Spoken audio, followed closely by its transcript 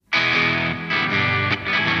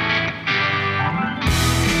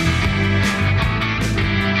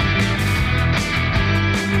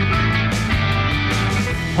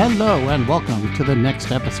Hello and welcome to the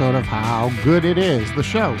next episode of How Good It Is, the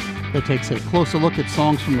show that takes a closer look at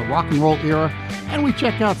songs from the rock and roll era, and we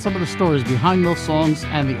check out some of the stories behind those songs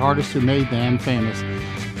and the artists who made them famous.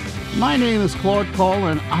 My name is Claude Cole,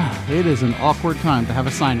 and it is an awkward time to have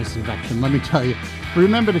a sinus infection, let me tell you.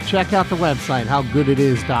 Remember to check out the website,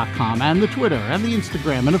 howgooditis.com, and the Twitter, and the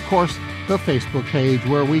Instagram, and of course, the Facebook page,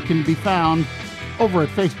 where we can be found over at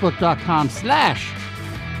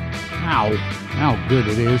facebook.com/How Good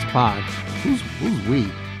It Is Pod. Who's we?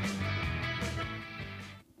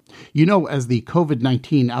 You know, as the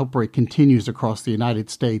COVID-19 outbreak continues across the United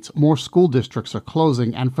States, more school districts are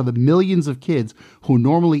closing, and for the millions of kids who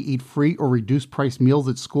normally eat free or reduced price meals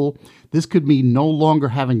at school, this could mean no longer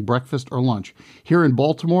having breakfast or lunch. Here in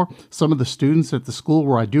Baltimore, some of the students at the school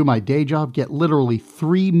where I do my day job get literally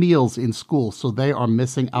 3 meals in school, so they are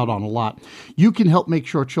missing out on a lot. You can help make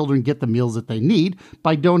sure children get the meals that they need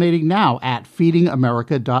by donating now at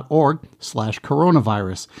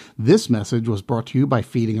feedingamerica.org/coronavirus. This message was brought to you by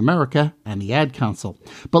Feeding America and the Ad Council.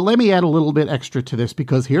 But let me add a little bit extra to this,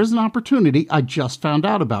 because here's an opportunity I just found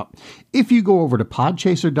out about. If you go over to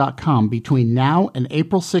podchaser.com between now and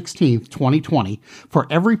April 16th, 2020, for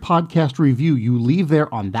every podcast review you leave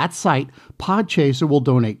there on that site, Podchaser will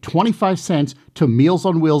donate 25 cents to Meals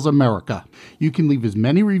on Wheels America. You can leave as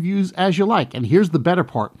many reviews as you like, and here's the better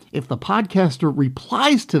part. If the podcaster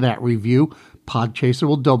replies to that review, Podchaser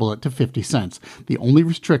will double it to 50 cents. The only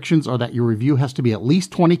restrictions are that your review has to be at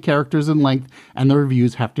least 20 characters in length, and the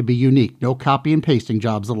reviews have to be unique. No copy and pasting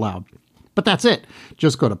jobs allowed. But that's it.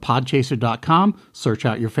 Just go to podchaser.com, search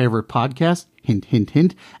out your favorite podcast, hint, hint,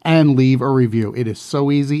 hint, and leave a review. It is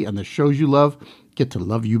so easy, and the shows you love get to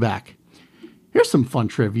love you back. Here's some fun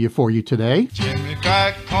trivia for you today. Jimmy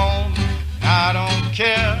crack corn, I don't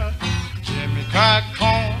care. Jimmy crack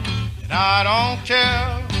corn, and I don't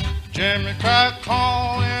care. Jimmy crack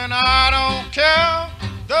corn, and I don't care.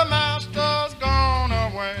 The master's gone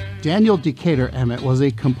away. Daniel Decatur Emmett was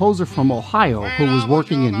a composer from Ohio who was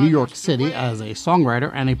working in New York City as a songwriter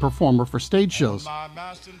and a performer for stage shows.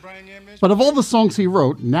 But of all the songs he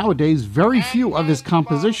wrote, nowadays very few of his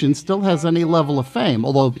compositions still has any level of fame,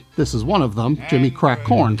 although this is one of them, Jimmy Crack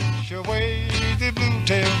Corn.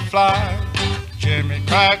 Jimmy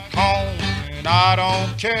crack corn, and I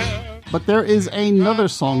don't care. But there is another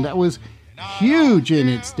song that was huge in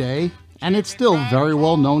its day, and it's still very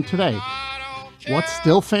well known today. What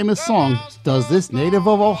still famous song does this native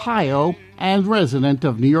of Ohio and resident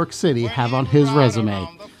of New York City have on his resume?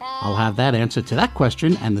 I'll have that answer to that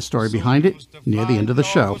question and the story behind it near the end of the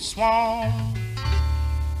show.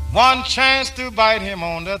 One chance to bite him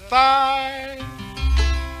on the thigh.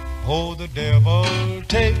 Oh, the devil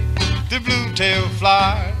take the blue-tailed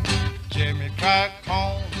fly. Jimmy crack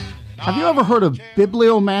corn. Have you ever heard of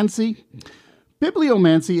bibliomancy?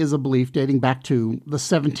 Bibliomancy is a belief dating back to the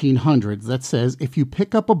 1700s that says if you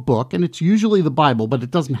pick up a book, and it's usually the Bible, but it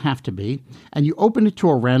doesn't have to be, and you open it to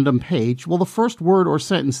a random page, well, the first word or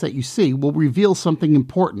sentence that you see will reveal something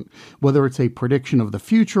important, whether it's a prediction of the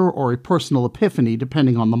future or a personal epiphany,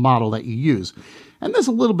 depending on the model that you use. And there's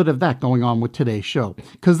a little bit of that going on with today's show,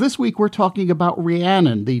 because this week we're talking about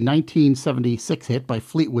Rhiannon, the 1976 hit by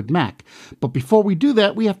Fleetwood Mac. But before we do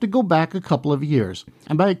that, we have to go back a couple of years.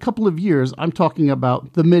 And by a couple of years, I'm talking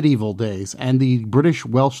about the medieval days and the British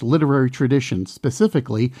Welsh literary tradition,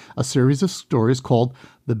 specifically a series of stories called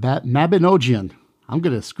the Mabinogion. I'm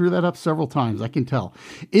going to screw that up several times, I can tell.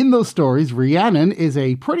 In those stories, Rhiannon is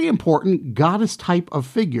a pretty important goddess type of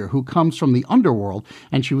figure who comes from the underworld,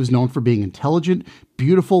 and she was known for being intelligent,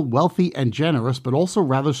 beautiful, wealthy, and generous, but also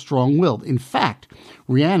rather strong-willed. In fact,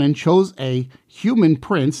 Rhiannon chose a human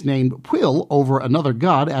prince named Pwyll over another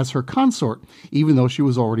god as her consort, even though she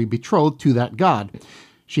was already betrothed to that god.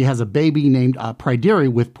 She has a baby named Pryderi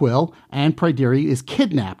with Pwyll, and Pryderi is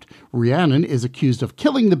kidnapped. Rhiannon is accused of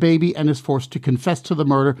killing the baby and is forced to confess to the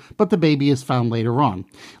murder, but the baby is found later on.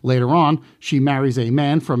 Later on, she marries a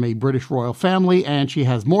man from a British royal family, and she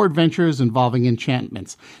has more adventures involving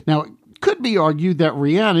enchantments. Now, it could be argued that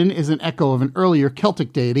Rhiannon is an echo of an earlier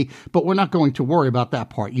Celtic deity, but we're not going to worry about that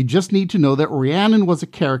part. You just need to know that Rhiannon was a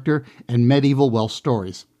character in medieval Welsh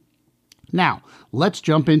stories. Now, let's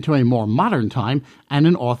jump into a more modern time and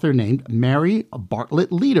an author named Mary Bartlett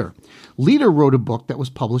Leader. Leader wrote a book that was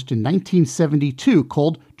published in 1972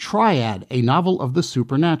 called Triad, a novel of the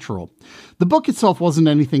supernatural. The book itself wasn't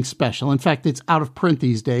anything special. In fact, it's out of print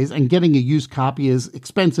these days, and getting a used copy is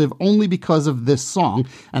expensive only because of this song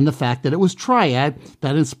and the fact that it was Triad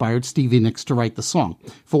that inspired Stevie Nicks to write the song.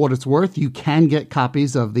 For what it's worth, you can get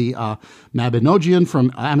copies of the Mabinogion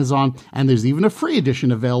from Amazon, and there's even a free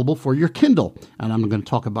edition available for your Kindle. and I'm going to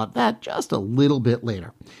talk about that just a little bit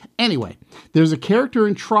later. Anyway, there's a character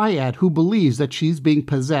in Triad who believes that she's being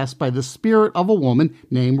possessed by the spirit of a woman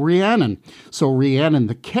named Rhiannon. So Rhiannon,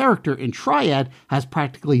 the character in Triad, has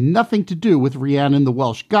practically nothing to do with Rhiannon, the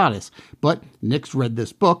Welsh goddess. But Nix read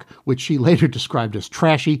this book, which she later described as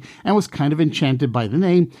trashy, and was kind of enchanted by the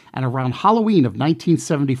name, and around Halloween of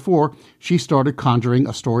 1974, she started conjuring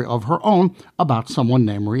a story of her own about someone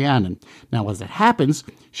named Rhiannon. Now, as it happens,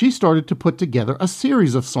 she started to put together a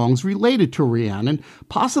series of songs related to Rhiannon,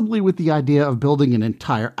 possibly with the idea of building an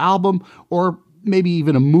entire album or maybe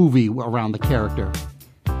even a movie around the character.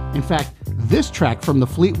 In fact, this track from the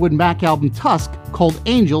Fleetwood Mac album Tusk, called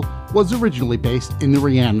Angel, was originally based in the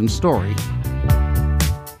Rhiannon story.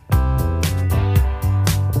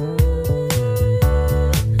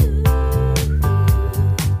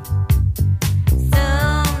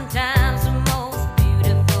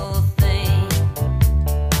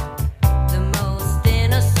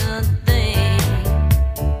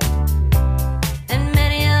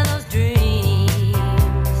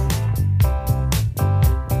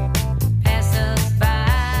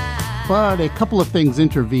 But a couple of things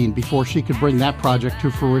intervened before she could bring that project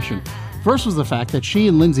to fruition. First was the fact that she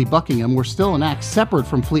and Lindsey Buckingham were still an act separate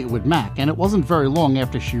from Fleetwood Mac, and it wasn't very long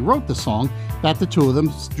after she wrote the song that the two of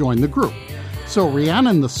them joined the group. So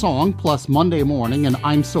Rhiannon the song, plus Monday Morning and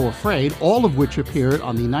I'm So Afraid, all of which appeared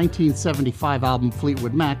on the 1975 album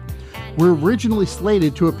Fleetwood Mac, were originally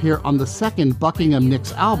slated to appear on the second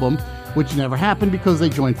Buckingham-Nix album, which never happened because they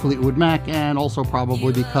joined Fleetwood Mac, and also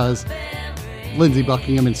probably because Lindsey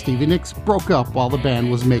Buckingham and Stevie Nicks broke up while the band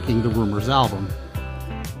was making the Rumours album.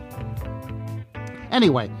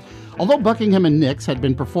 Anyway, although Buckingham and Nicks had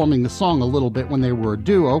been performing the song a little bit when they were a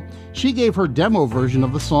duo, she gave her demo version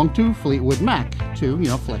of the song to Fleetwood Mac to,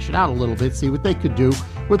 flesh it out a little bit, see what they could do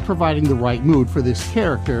with providing the right mood for this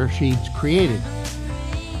character she'd created.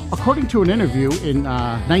 According to an interview in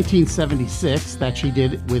 1976 that she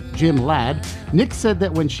did with Jim Ladd, Nicks said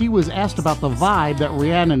that when she was asked about the vibe that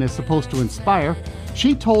Rhiannon is supposed to inspire,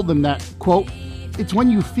 she told them that, quote, "It's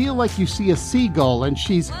when you feel like you see a seagull and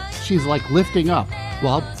she's like lifting up.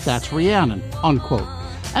 Well, that's Rhiannon," unquote.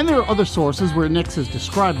 And there are other sources where Nicks has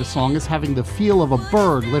described the song as having the feel of a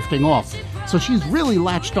bird lifting off. So she's really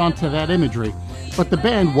latched onto that imagery. But the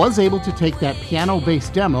band was able to take that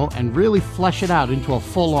piano-based demo and really flesh it out into a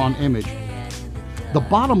full-on image. The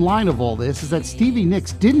bottom line of all this is that Stevie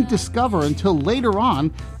Nicks didn't discover until later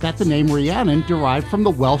on that the name Rhiannon derived from the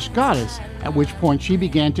Welsh goddess, at which point she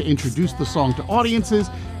began to introduce the song to audiences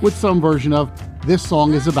with some version of, "This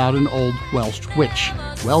song is about an old Welsh witch."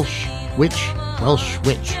 Welsh witch, Welsh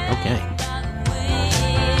witch, okay.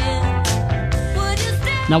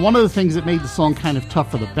 Now, one of the things that made the song kind of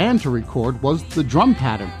tough for the band to record was the drum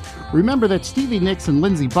pattern. Remember that Stevie Nicks and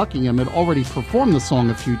Lindsey Buckingham had already performed the song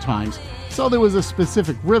a few times, so there was a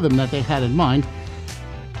specific rhythm that they had in mind.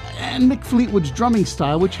 And Mick Fleetwood's drumming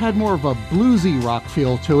style, which had more of a bluesy rock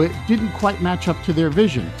feel to it, didn't quite match up to their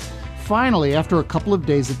vision. Finally, after a couple of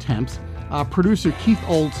days' attempts, producer Keith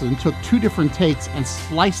Olsen took 2 different takes and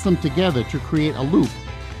spliced them together to create a loop.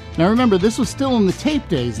 Now remember, this was still in the tape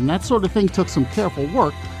days, and that sort of thing took some careful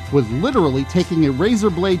work, with literally taking a razor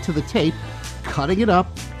blade to the tape, cutting it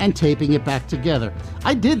up, and taping it back together.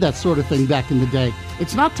 I did that sort of thing back in the day.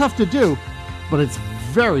 It's not tough to do, but it's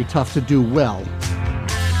very tough to do well.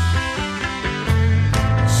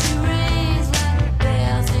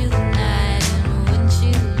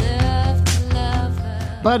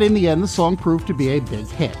 But in the end, the song proved to be a big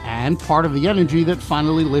hit, and part of the energy that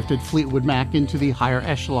finally lifted Fleetwood Mac into the higher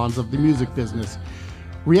echelons of the music business.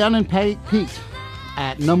 Rhiannon peaked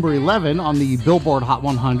at number 11 on the Billboard Hot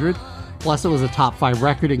 100, plus it was a top 5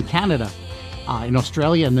 record in Canada. In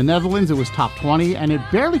Australia and the Netherlands, it was top 20, and it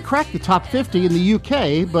barely cracked the top 50 in the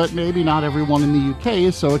UK, but maybe not everyone in the UK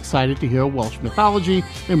is so excited to hear Welsh mythology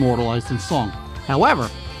immortalized in song.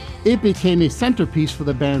 However, it became a centerpiece for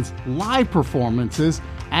the band's live performances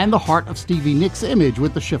and the heart of Stevie Nicks' image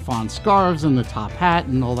with the chiffon scarves and the top hat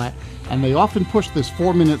and all that. And they often pushed this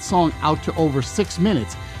 4-minute song out to over 6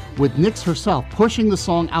 minutes, with Nicks herself pushing the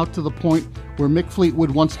song out to the point where Mick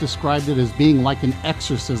Fleetwood once described it as being like an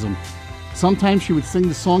exorcism. Sometimes she would sing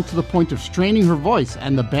the song to the point of straining her voice,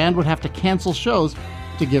 and the band would have to cancel shows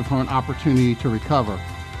to give her an opportunity to recover.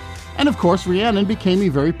 And of course, Rhiannon became a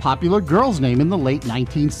very popular girl's name in the late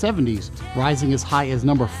 1970s, rising as high as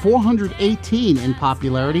number 418 in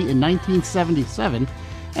popularity in 1977,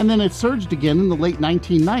 and then it surged again in the late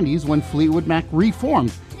 1990s when Fleetwood Mac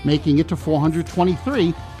reformed, making it to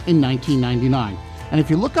 423 in 1999. And if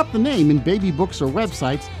you look up the name in baby books or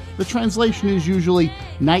websites, the translation is usually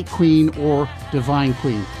Night Queen or Divine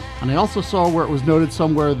Queen. And I also saw where it was noted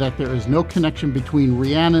somewhere that there is no connection between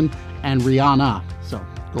Rhiannon and Rihanna. So,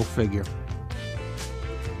 go figure.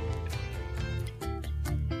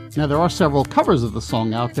 Now, there are several covers of the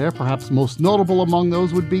song out there. Perhaps most notable among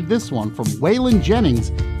those would be this one from Waylon Jennings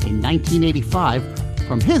in 1985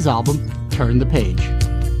 from his album, Turn the Page.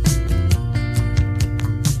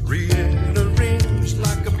 Rihanna rings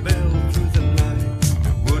like a bell through the night.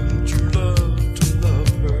 Wouldn't you love to love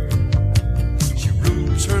her? She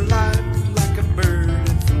rules her life like a bird in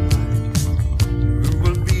flight. Who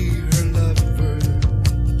will be her lover?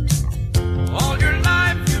 All your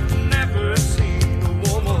life you've never seen a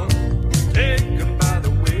woman taken by the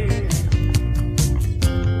way.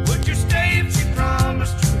 Would you stay if she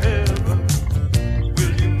promised you heaven?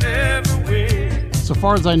 Will you never win? So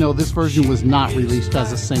far as I know, this version was not released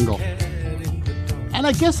as a single. And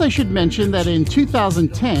I guess I should mention that in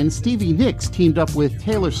 2010, Stevie Nicks teamed up with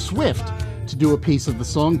Taylor Swift to do a piece of the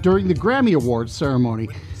song during the Grammy Awards ceremony.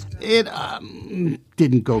 It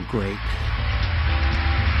didn't go great.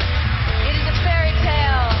 It is a fairy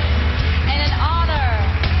tale and an honor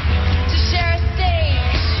to share a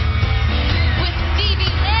stage with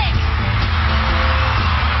Stevie Nicks.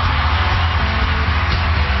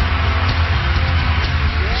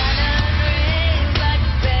 Rihanna rings like a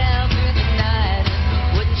bell through the night.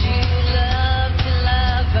 Would you love to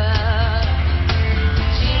love her?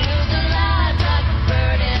 She lives a life like a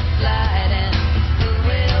bird in flight, and who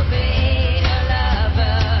will be her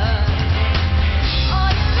lover?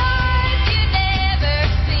 All your life you never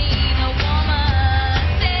seen a woman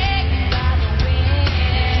taken by the wind.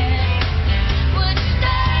 Would you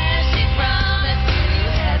stay if she promised you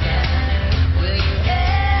heaven? Will you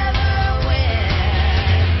ever win?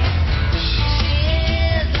 She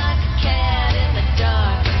is like a cat in the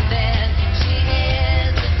dark, and then she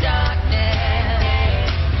is the darkness.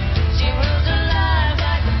 She rules her life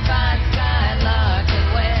like a fine skylark, and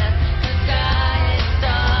when the sky is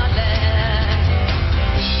starless.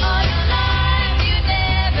 All your life you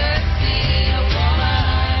never seen a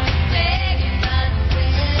woman taken by the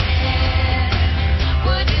wind.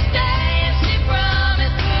 Would you stay if she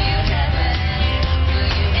promised you heaven?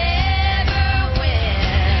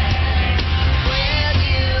 Will you ever win? Will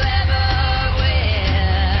you ever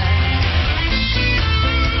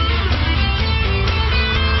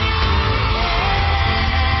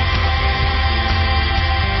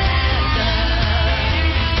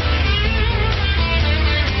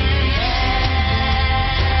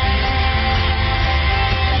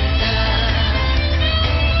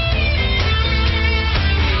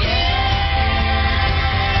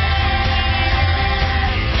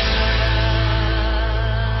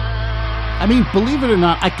I mean, believe it or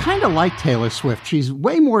not, I kind of like Taylor Swift. She's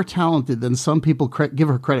way more talented than some people give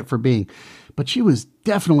her credit for being. But she was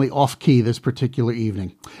definitely off-key this particular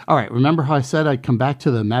evening. All right, remember how I said I'd come back to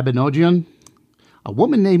the Mabinogion? A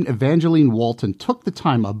woman named Evangeline Walton took the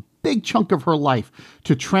time, a big chunk of her life,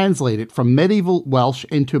 to translate it from medieval Welsh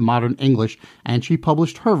into modern English, and she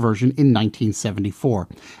published her version in 1974.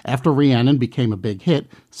 After Rhiannon became a big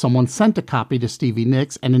hit, someone sent a copy to Stevie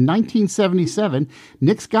Nicks, and in 1977,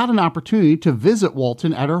 Nicks got an opportunity to visit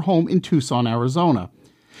Walton at her home in Tucson, Arizona.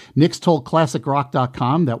 Nicks told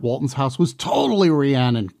ClassicRock.com that Walton's house was totally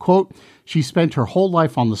Rhiannon. Quote, "She spent her whole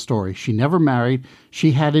life on the story. She never married.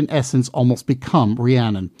 She had, in essence, almost become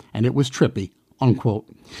Rhiannon, and it was trippy." Unquote.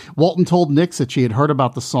 Walton told Nicks that she had heard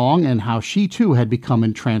about the song and how she too had become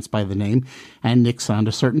entranced by the name, and Nicks found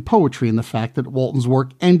a certain poetry in the fact that Walton's work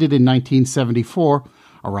ended in 1974,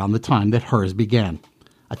 around the time that hers began.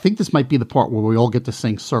 I think this might be the part where we all get to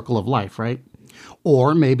sing Circle of Life, right?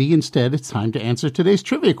 Or maybe instead it's time to answer today's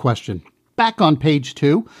trivia question. Back on page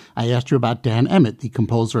 2, I asked you about Dan Emmett, the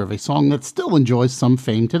composer of a song that still enjoys some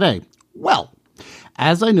fame today. Well,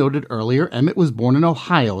 as I noted earlier, Emmett was born in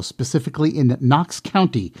Ohio, specifically in Knox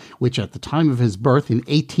County, which at the time of his birth in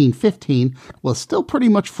 1815 was still pretty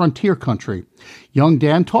much frontier country. Young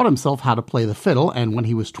Dan taught himself how to play the fiddle, and when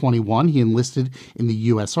he was 21, he enlisted in the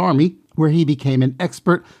U.S. Army, where he became an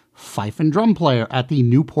expert fife and drum player at the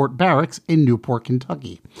Newport Barracks in Newport,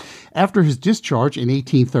 Kentucky. After his discharge in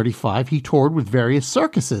 1835, he toured with various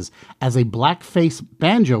circuses as a blackface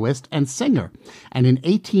banjoist and singer. And in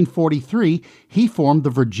 1843, he formed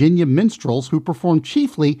the Virginia Minstrels, who performed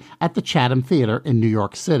chiefly at the Chatham Theater in New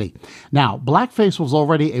York City. Now, blackface was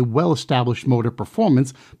already a well-established mode of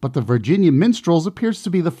performance, but the Virginia Minstrels appears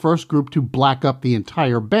to be the first group to black up the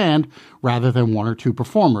entire band rather than one or two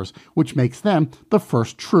performers, which makes them the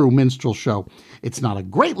first true minstrel show. It's not a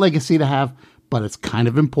great legacy to have, but it's kind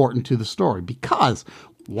of important to the story, because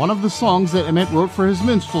one of the songs that Emmett wrote for his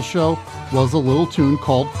minstrel show was a little tune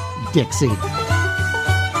called Dixie.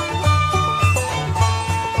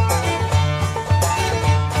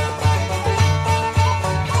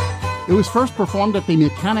 It was first performed at the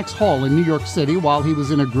Mechanics Hall in New York City while he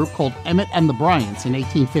was in a group called Emmett and the Bryants in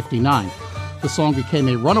 1859. The song became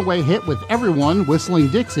a runaway hit with everyone whistling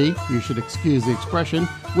Dixie, you should excuse the expression,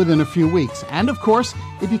 within a few weeks. And of course,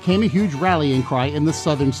 it became a huge rallying cry in the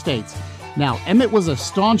southern states. Now, Emmett was a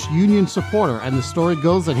staunch Union supporter, and the story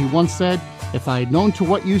goes that he once said, "If I had known to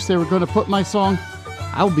what use they were going to put my song,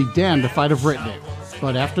 I would be damned if I'd have written it."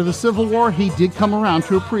 But after the Civil War, he did come around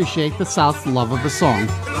to appreciate the South's love of the song.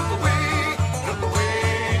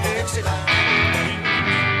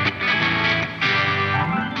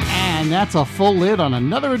 And that's a full lid on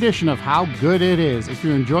another edition of How Good It Is. If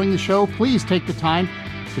you're enjoying the show, please take the time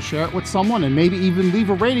to share it with someone and maybe even leave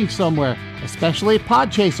a rating somewhere, especially at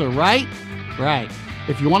Podchaser, right? Right.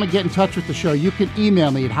 If you want to get in touch with the show, you can email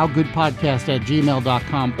me at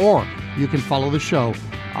howgoodpodcast@gmail.com, or you can follow the show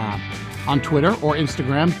on Twitter or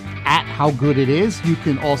Instagram at How Good It Is. You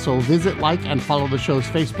can also visit, like, and follow the show's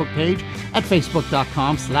Facebook page at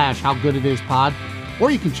facebook.com/howgooditispod. Or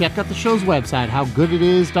you can check out the show's website,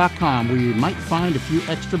 howgooditis.com, where you might find a few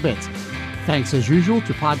extra bits. Thanks, as usual,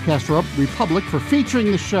 to Podcast Republic for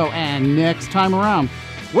featuring the show. And next time around,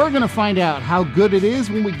 we're going to find out how good it is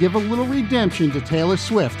when we give a little redemption to Taylor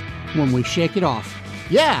Swift when we shake it off.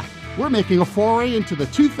 Yeah, we're making a foray into the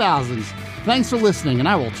 2000s. Thanks for listening, and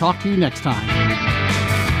I will talk to you next time.